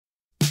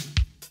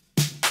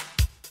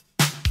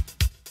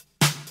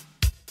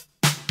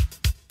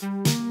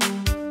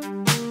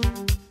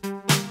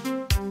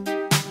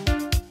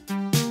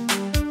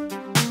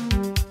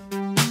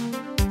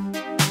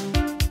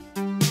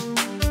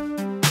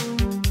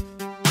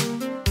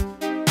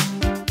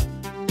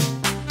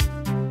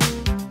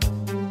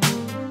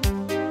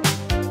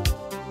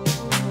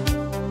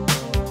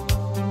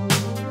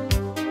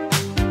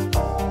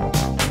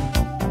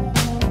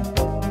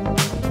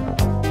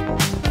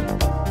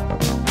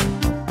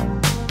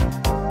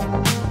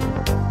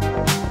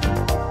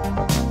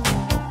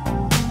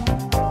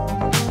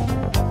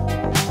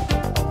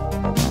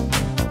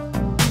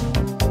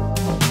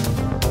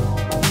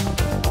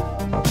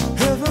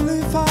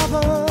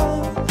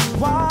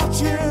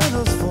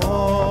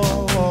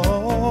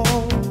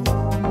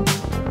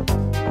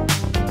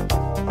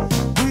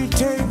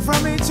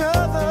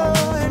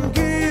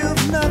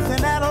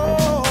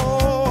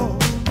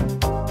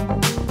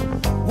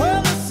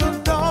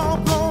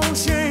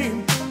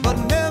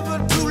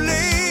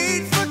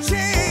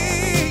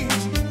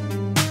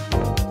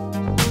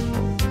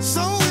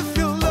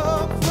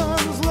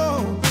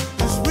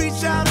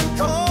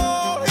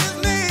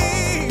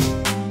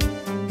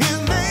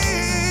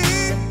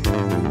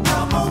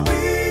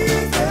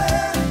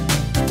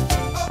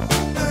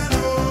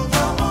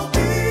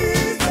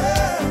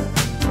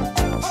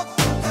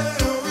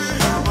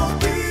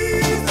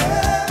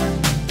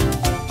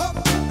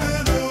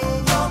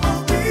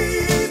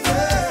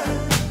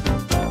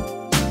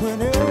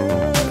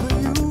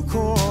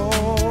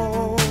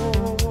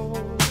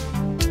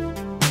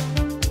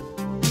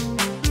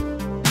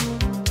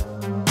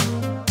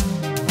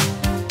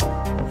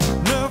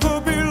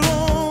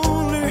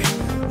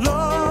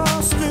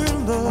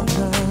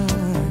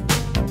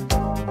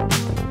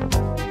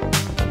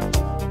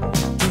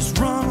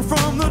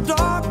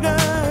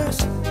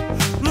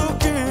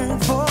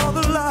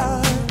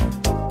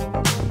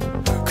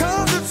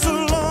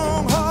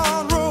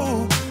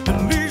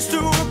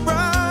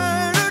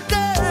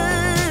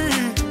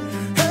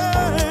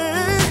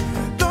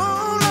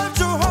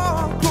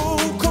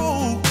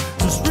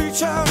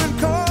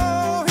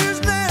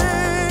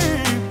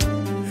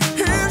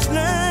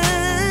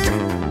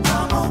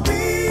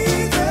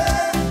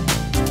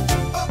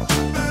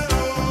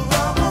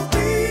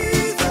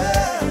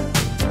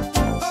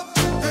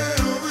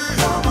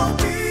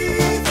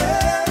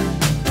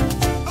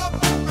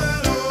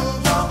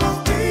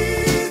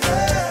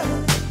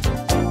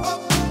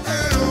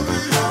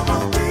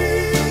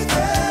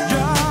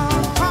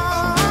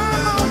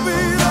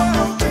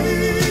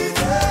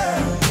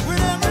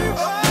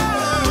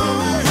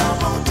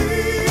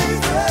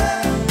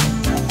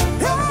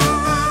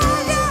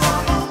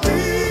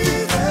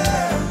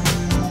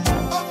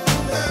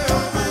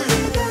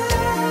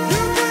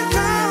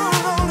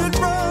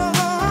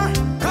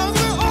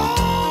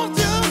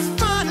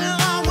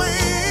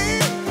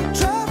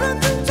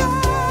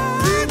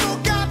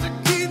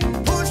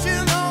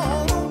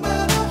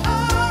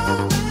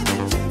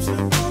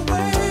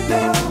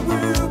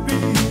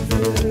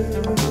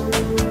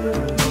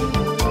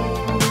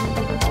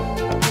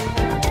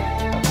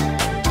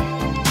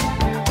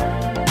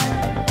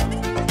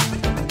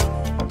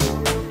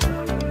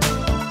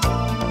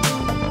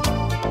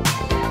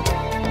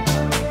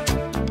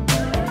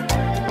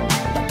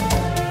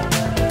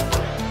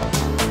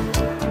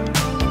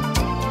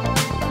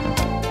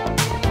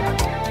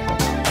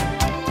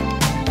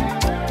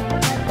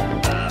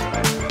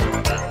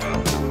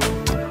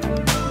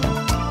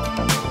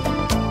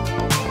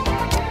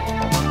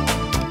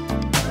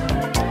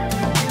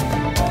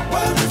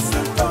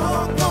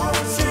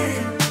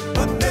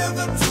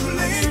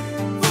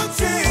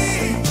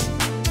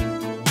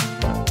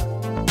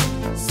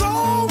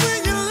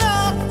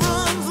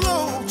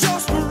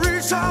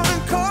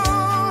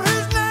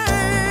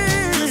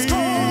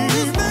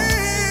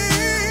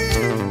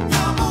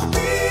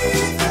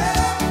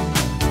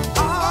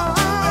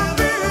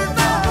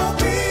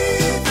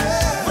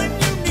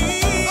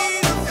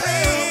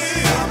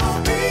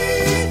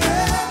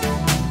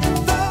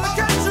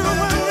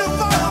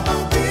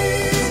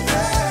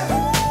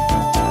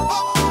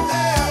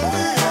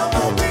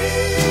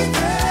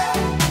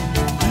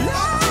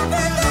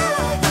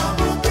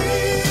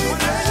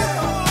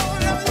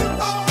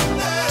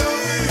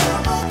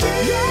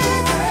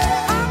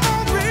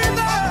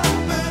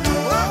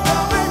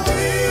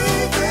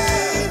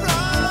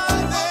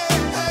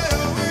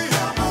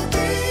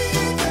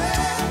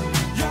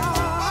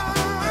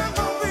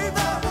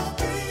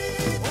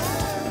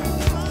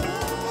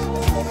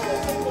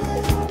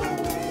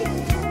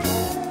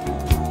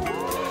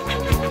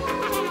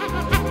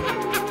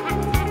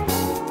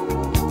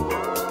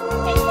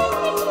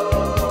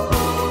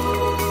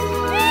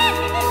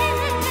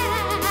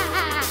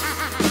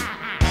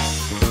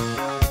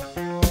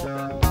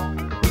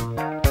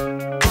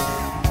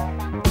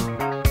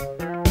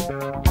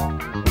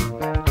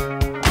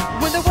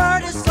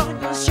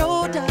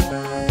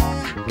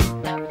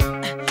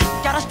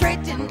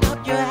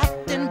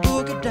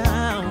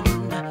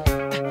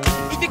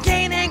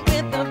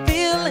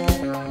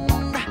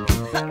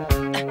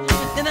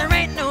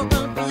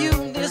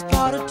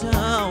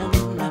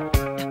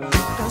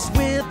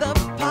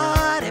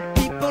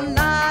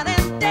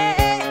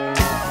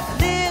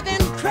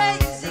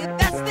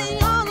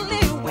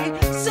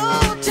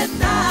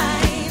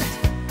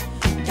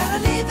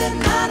the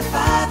 9 to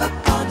 5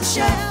 up on the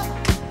shelf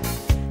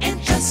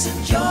and just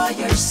enjoy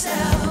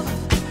yourself.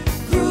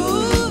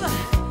 Groove,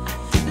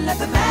 let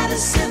the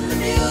madness in the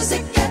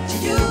music get to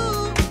you.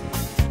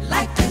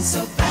 Life ain't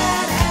so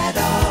bad at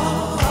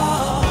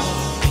all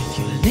if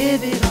you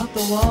live it off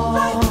the wall.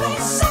 Life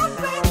ain't so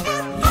bad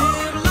at all.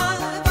 Live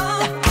life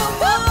off the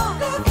wall.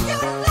 Live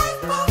your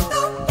life off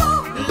the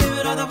wall. Live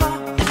it off the wall.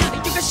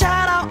 You can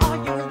shout out all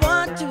you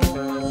want to,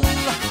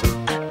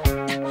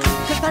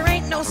 'cause there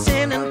ain't no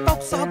sin and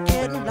folks are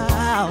getting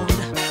loud.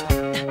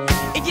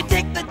 If you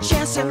take the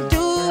chance and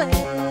do it,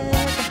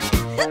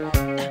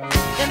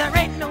 then there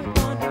ain't no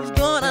one who's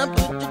gonna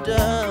put you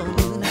down.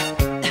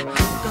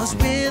 'Cause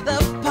we're the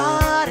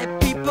party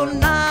people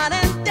night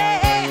and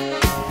day,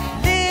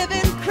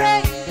 living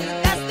crazy,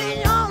 that's the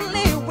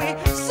only way.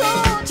 So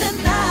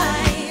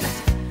tonight,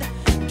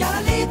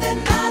 gotta leave the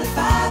 9 to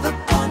 5 up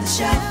on the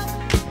shelf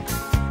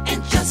and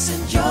just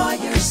enjoy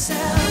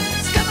yourself.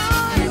 Come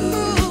on and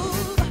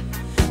move,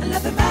 and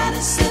let the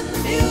madness in the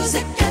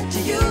music get to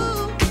you.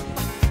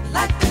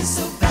 Life ain't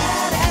so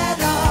bad at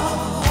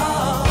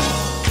all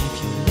if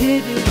you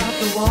live it off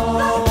the wall.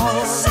 Life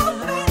ain't so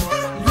bad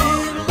at all.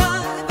 Live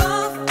life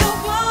off the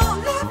wall.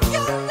 Live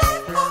your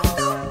life off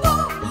the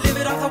wall. Live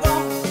it off the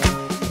wall.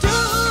 Do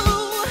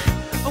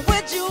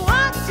what you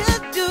want to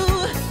do.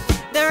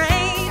 There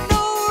ain't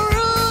no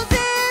rules,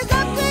 it's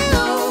up to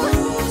you.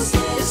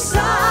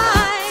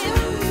 Decide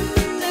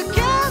to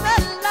come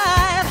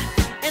alive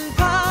and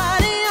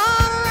party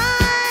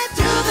alright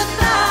through the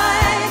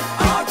night.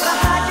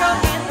 Hide your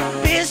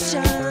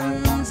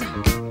inhibitions.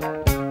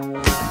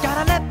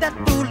 Gotta let that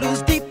fool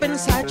loose deep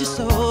inside your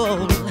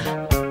soul.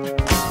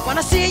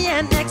 Wanna see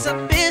an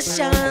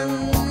exhibition?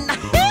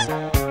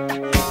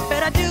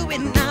 Better do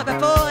it now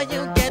before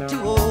you get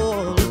too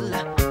old.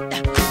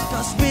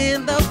 'Cause we're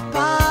the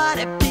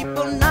party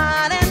people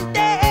night and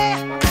day,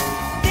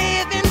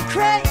 living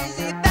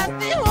crazy, that's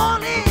the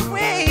only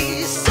way.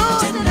 So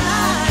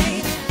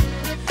tonight,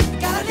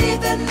 gotta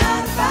leave the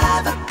 9 to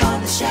 5 up on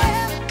the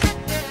shelf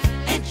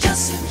and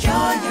just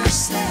enjoy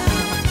yourself.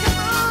 Come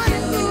on,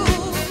 you,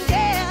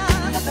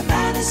 yeah. Let the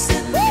madness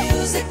in the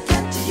music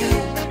get to you.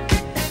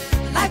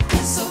 Life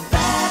ain't so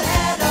bad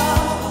at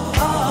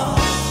all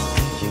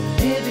if you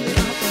live it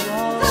off the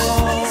wall.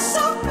 Life ain't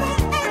so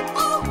bad at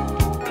all.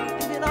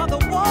 Live it off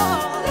the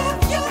wall.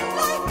 Live your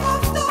life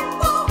off the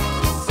wall.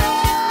 So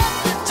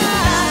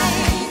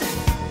tonight,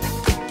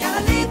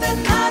 gotta leave the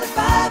 9 to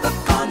 5 up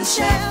on the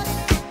shelf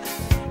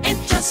and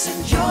just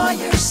enjoy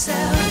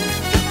yourself.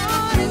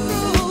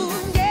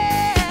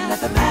 Let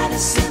the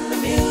madness in the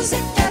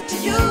music get to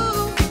you.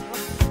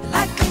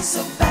 Life ain't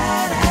so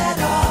bad at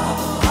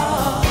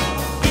all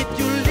if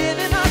you live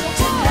it on the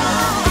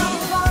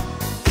tonight.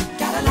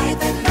 Gotta leave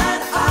the 9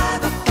 to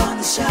 5 up on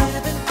the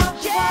shelf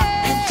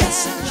and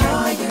just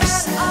enjoy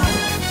yourself.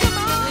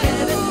 Live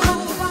it on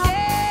the wall.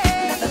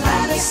 Let the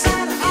madness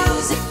in the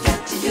music get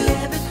to you.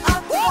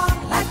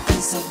 Life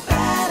ain't so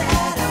bad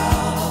at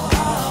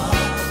all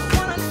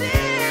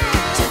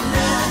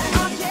tonight.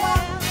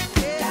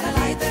 Gotta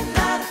leave the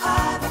 9 to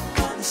 5 up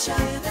on the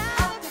shelf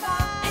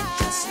and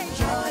just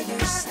enjoy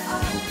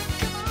yourself.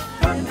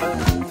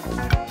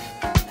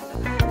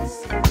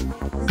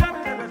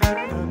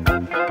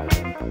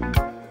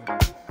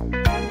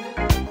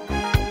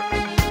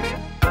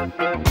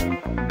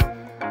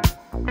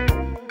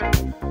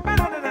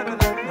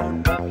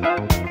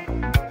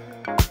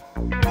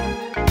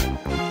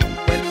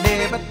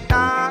 Whenever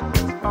dark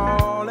is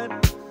falling,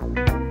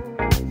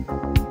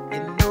 you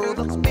know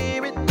the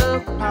spirit of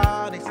the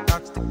party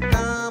starts to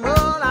come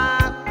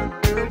alive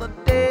until the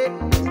day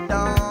is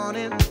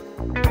dawning.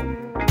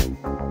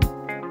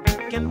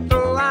 You can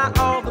throw out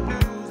all the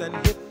blues and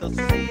hit the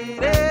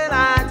city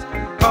lights,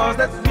 'cause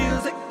there's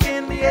music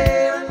in the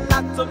air and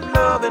lots of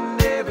loving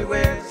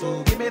everywhere.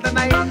 So give me the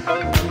night.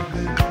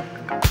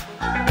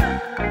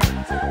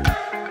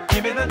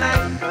 Give me the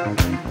night.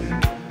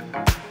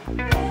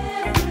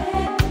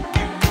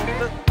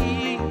 The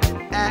heat,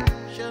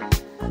 action,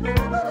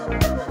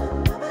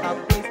 a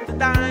place to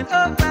dine, a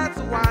glass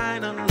of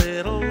wine, a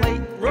little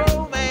late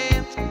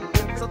romance.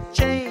 It's a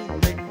chain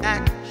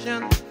reaction.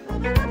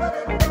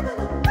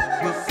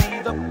 You'll see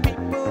the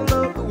people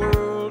of the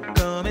world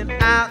coming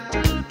out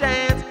to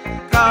dance,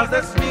 'cause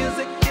there's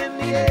music in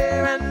the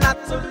air and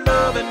lots of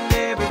loving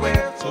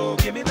everywhere. So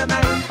give me the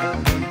night.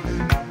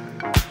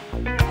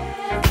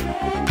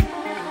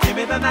 Give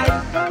me the night.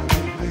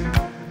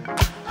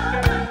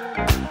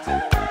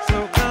 So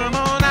come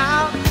on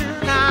out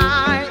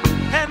tonight,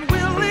 and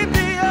we'll leave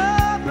the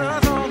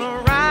others on a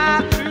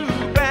ride through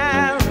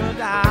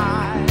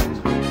paradise.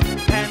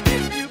 And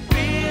if you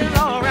feel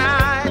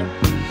alright,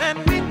 then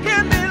we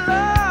can be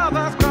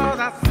lovers, 'cause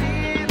I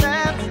see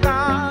that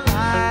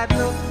starlight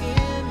look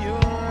in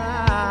your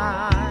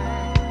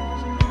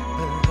eyes.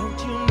 But don't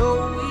you know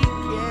we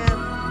can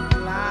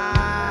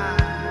fly?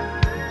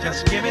 Just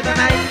give me the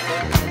night.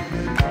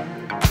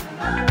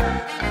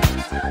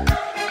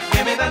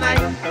 Give me the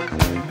night.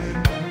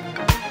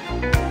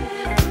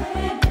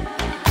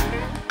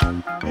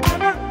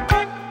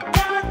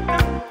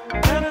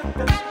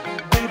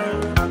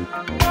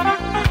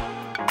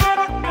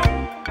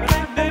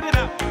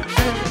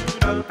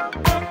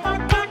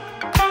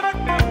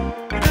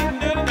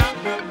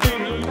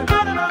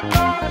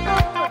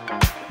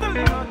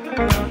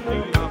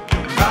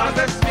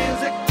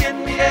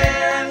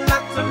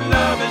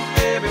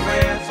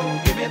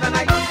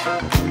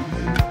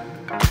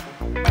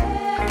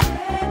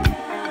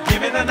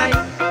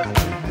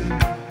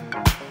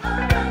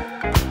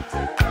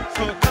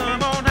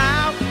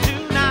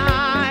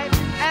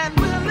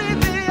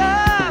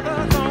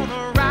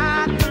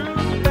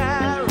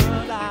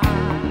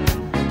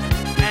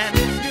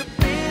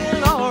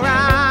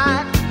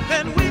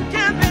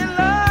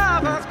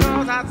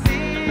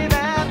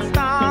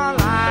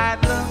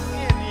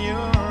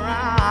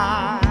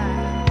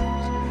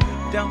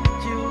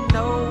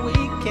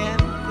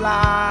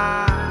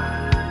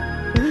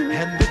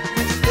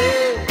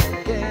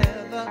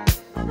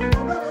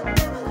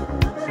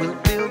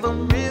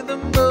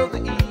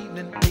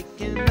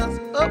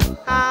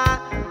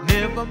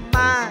 never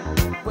mind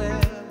the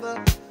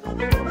weather.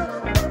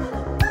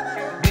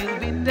 We'll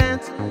be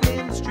dancing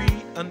in the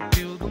street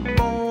until the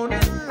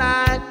morning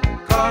light.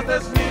 'Cause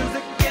there's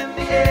music in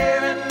the air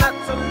and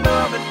lots of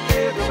loving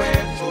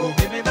everywhere. So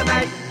give me the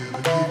night.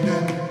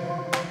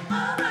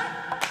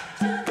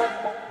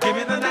 Give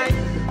me the night.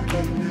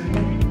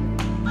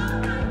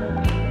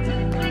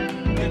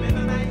 Give me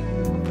the night.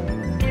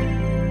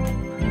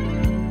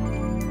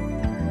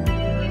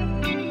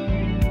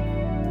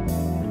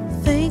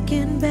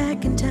 Thinking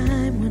back in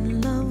time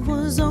when love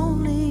was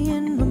only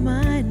in my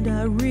mind,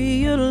 I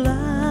realized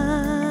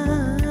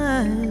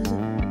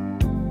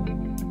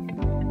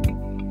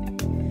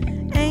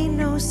ain't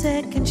no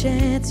second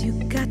chance. You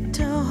got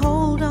to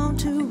hold on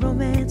to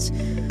romance.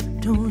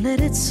 Don't let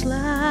it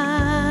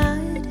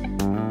slide.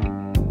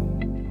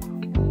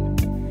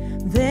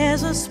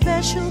 There's a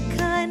special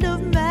kind of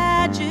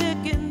magic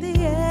in the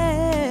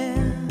air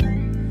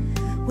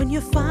when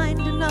you find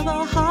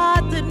another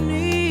heart that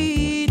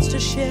needs to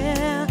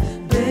share.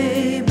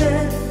 Baby,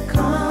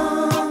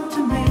 come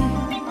to me.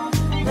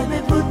 Let me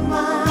put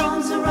my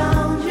arms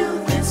around you.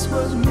 This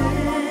was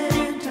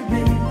meant to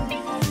be.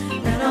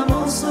 And I'm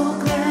also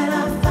glad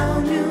I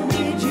found you.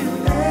 Need you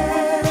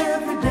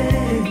every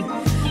day.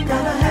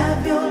 Gotta have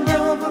your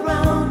love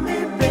around me,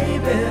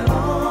 baby.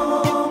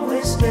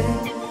 Always stay.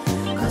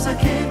 'Cause I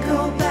can't go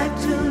back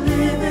to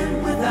living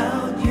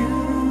without you.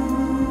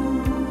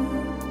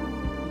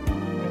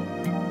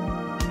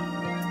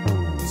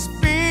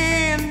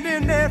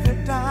 Spending every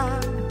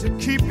dime to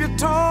keep you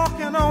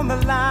talking on the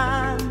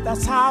line.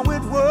 That's how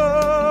it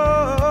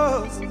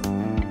was.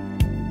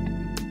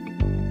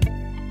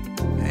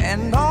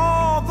 And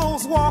all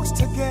those walks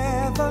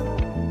together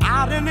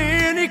out in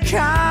any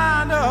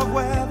kind of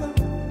weather,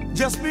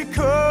 just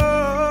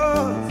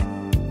because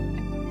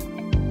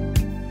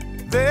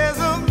there's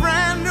a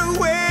brand new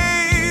way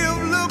of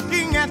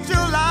looking at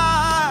your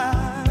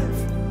life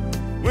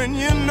when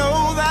you know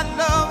that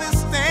love is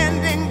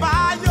standing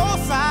by your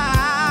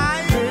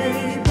side.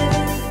 Baby,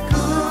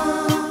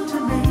 come to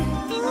me.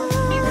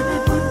 Let me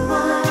put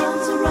my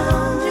arms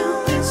around you.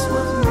 This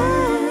was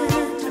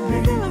meant to be.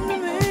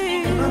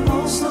 And I'm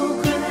also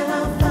glad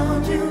I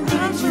found you.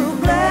 I'm so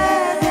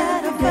glad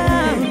that I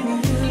found you.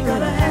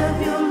 Gotta have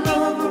your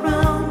love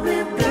around me,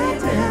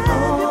 baby.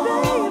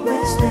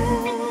 Always stay.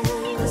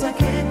 'Cause I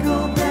can't go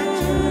back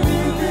to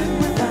living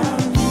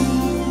without you.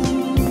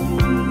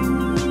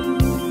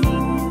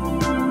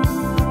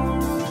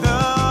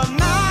 The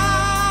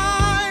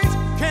night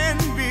can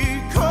be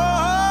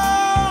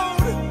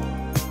cold.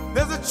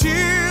 There's a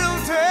chill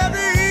to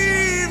every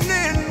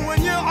evening when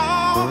you're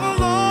all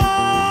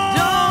alone.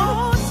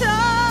 Don't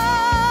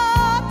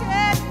talk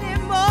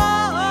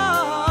anymore,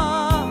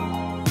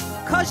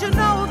 'cause you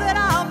know that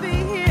I'll be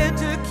here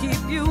to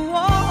keep you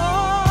warm.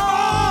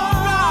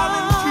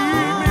 Darling,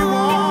 keep me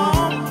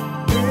warm.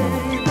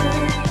 Baby,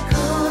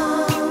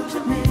 come to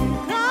me.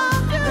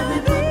 Let me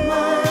put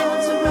my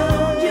arms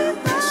around you.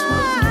 This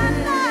was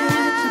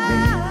meant to be.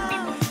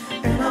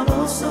 And I'm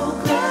also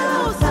glad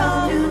I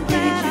found you.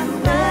 Need you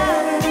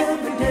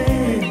every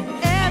day.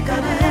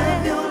 Gotta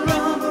have your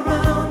love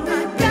around me,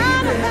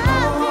 baby.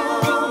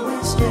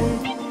 Always stay.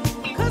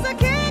 'Cause I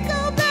can't go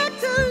back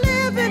to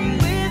living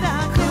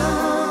without you.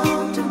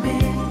 Come to me.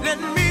 Let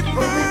me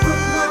put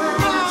My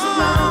arms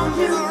around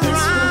you.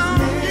 This was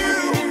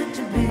meant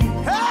to be.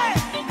 Hey,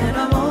 And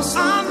I'm also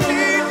I glad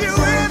need I you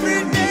found every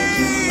you. day,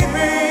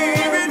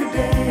 Every baby.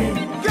 day.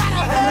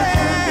 Gotta Have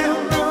have. your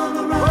love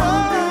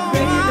around me,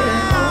 baby.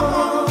 I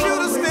want you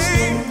to Always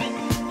stay,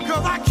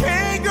 'cause I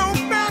can't go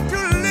back to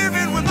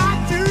living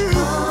without you.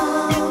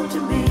 Come to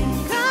me.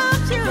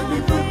 Let me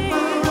put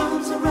my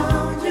arms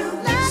around you.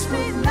 This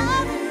was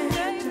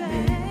meant to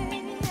be.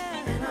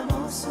 And I'm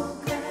also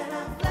glad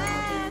I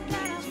found you.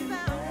 Need you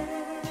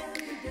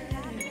every day.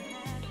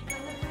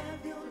 Gotta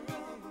have your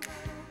love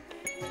around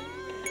me.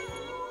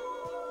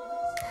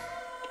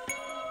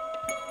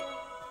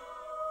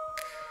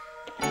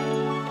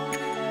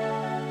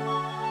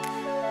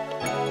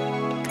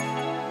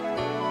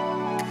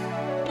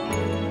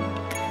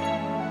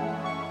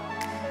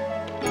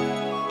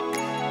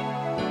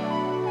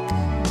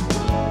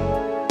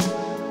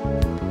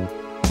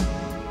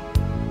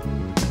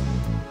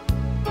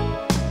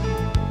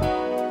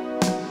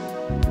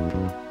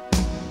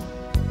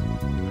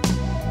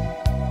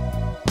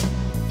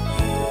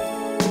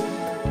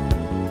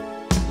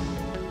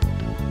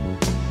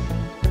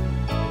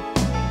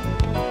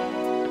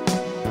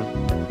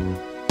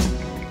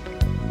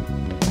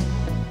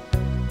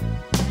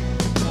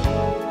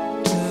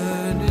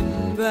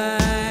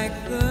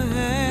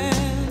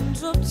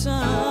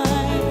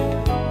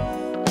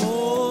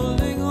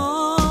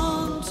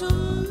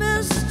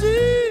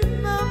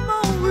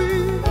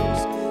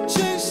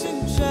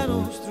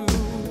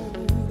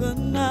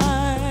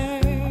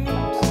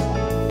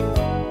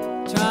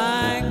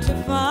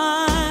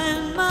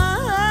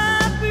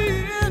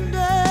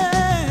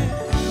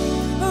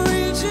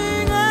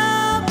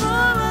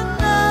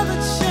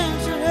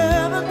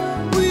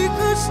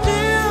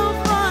 Still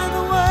find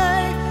a way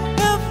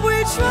if we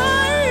try,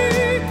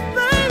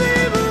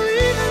 baby.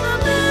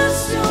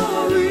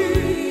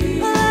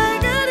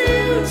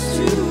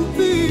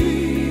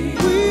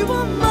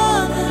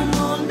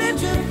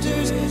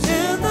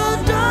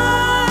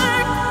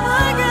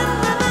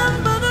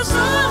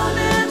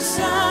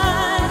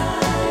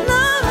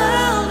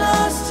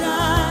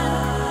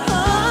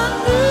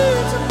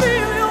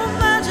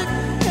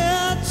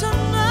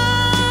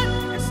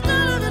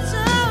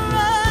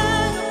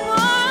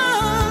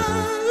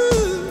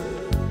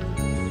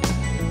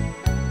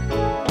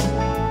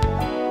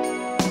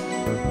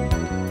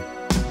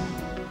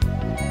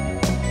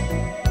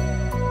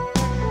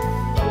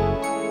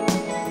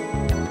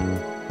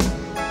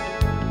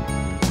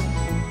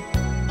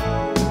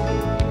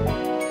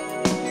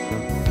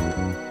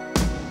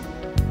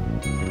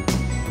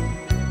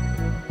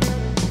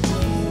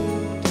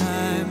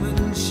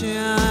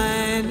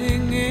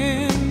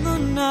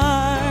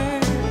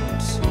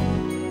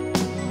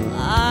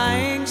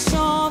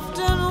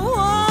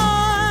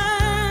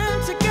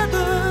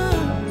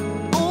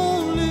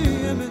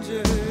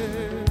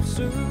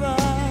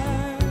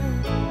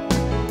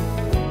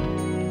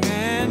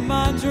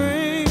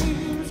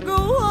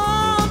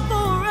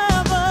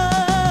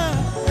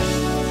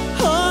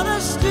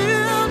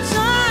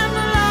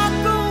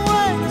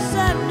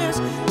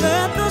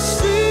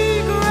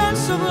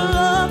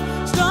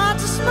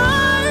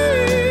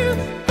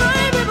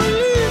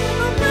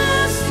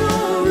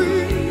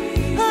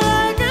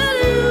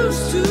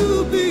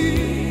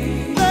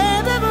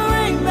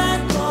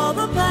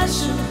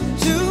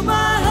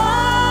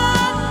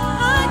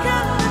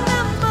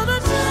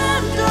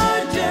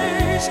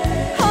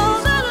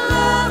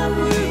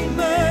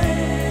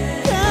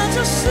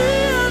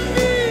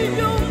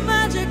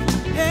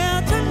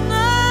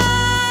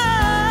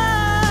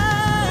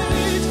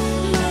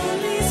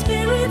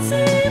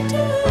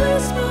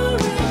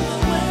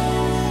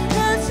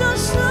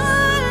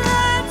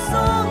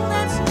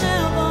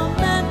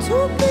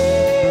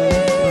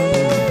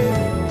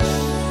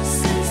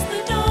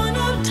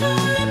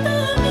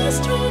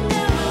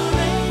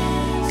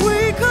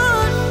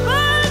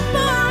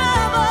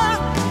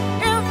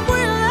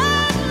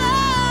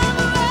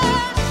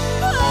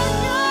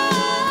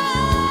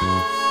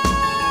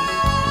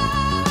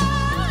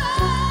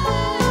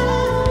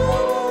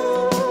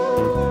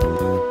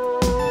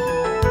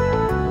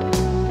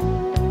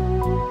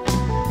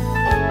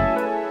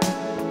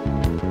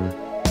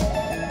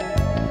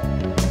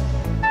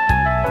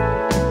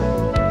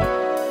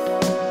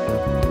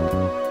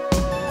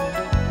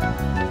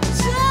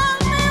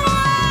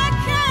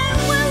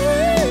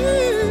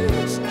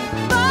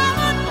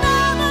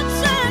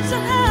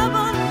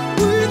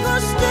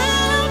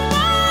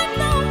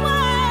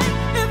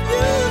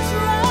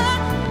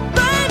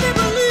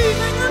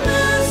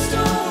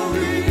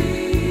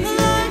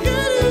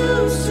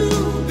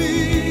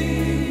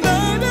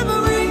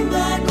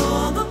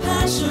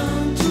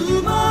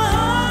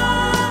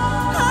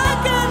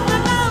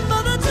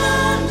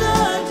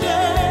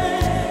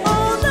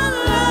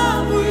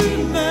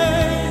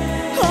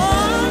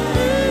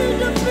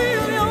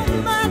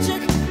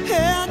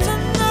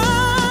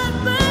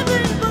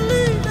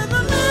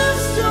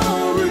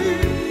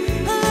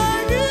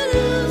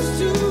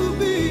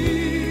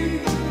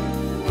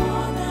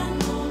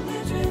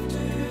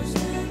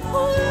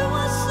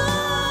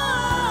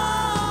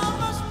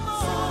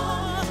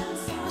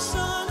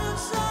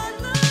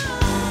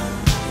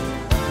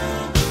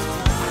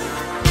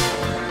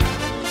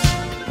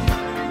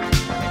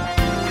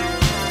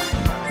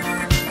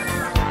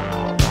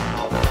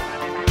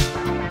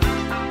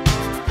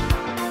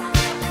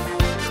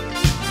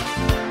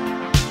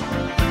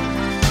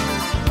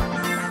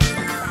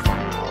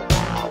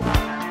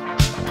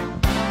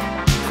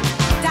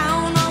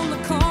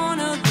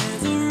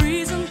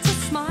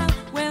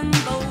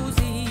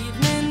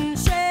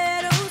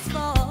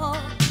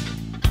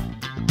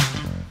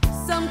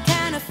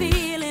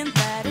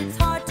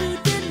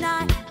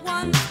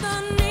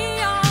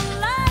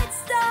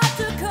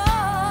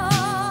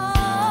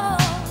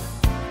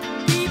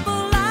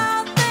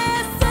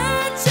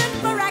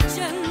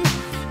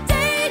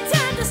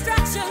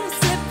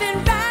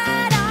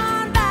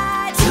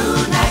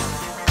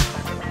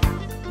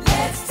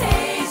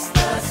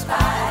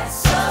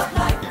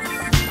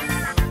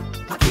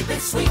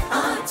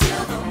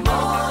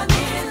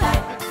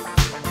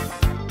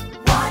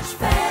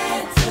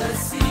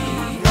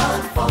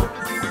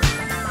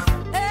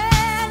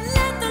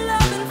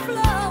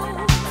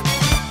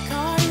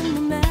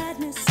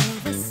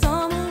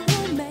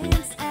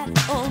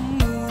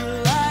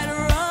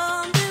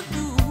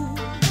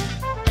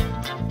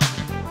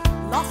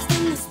 Lost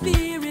in the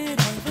spirit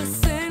of a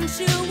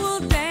sensual